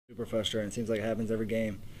Super frustrating. It seems like it happens every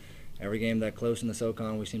game. Every game that close in the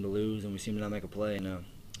SoCon, we seem to lose and we seem to not make a play. I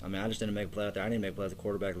mean, I just didn't make a play out there. I didn't make a play as a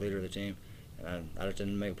quarterback leader of the team. And I just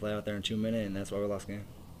didn't make a play out there in 2 minutes, and that's why we lost the game.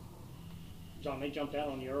 John, they jumped out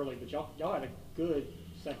on you early, but y'all had a good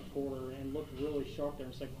second quarter and looked really sharp there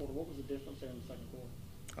in the second quarter. What was the difference there in the second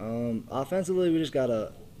quarter? Offensively, we just got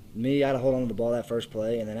to – I had to hold on to the ball that first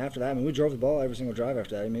play. And then after that, I mean, we drove the ball every single drive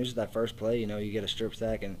after that. I mean, it was just that first play, you get a strip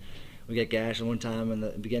sack and we get gashed one time in the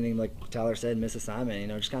beginning, like Tyler said, miss assignment,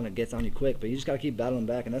 just kind of gets on you quick. But you just got to keep battling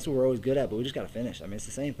back, and that's what we're always good at, but we just got to finish. I mean, it's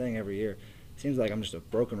the same thing every year. It seems like I'm just a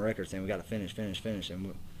broken record saying we got to finish,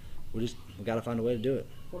 and we got to find a way to do it.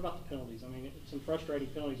 What about the penalties? I mean, some frustrating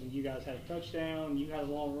penalties, and you guys had a touchdown, you had a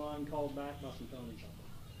long run called back by some penalties.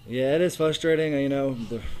 Yeah, it is frustrating.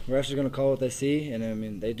 The refs are going to call what they see, and I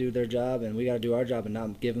mean they do their job, and we got to do our job and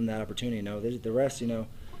not give them that opportunity. The refs,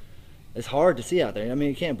 it's hard to see out there. I mean,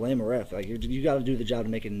 you can't blame a ref. Like you got to do the job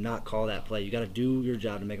to make it not call that play. You got to do your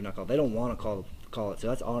job to make it not call. They don't want to call it, so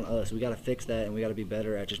that's on us. We got to fix that, and we got to be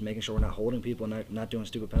better at just making sure we're not holding people and not doing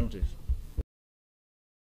stupid penalties.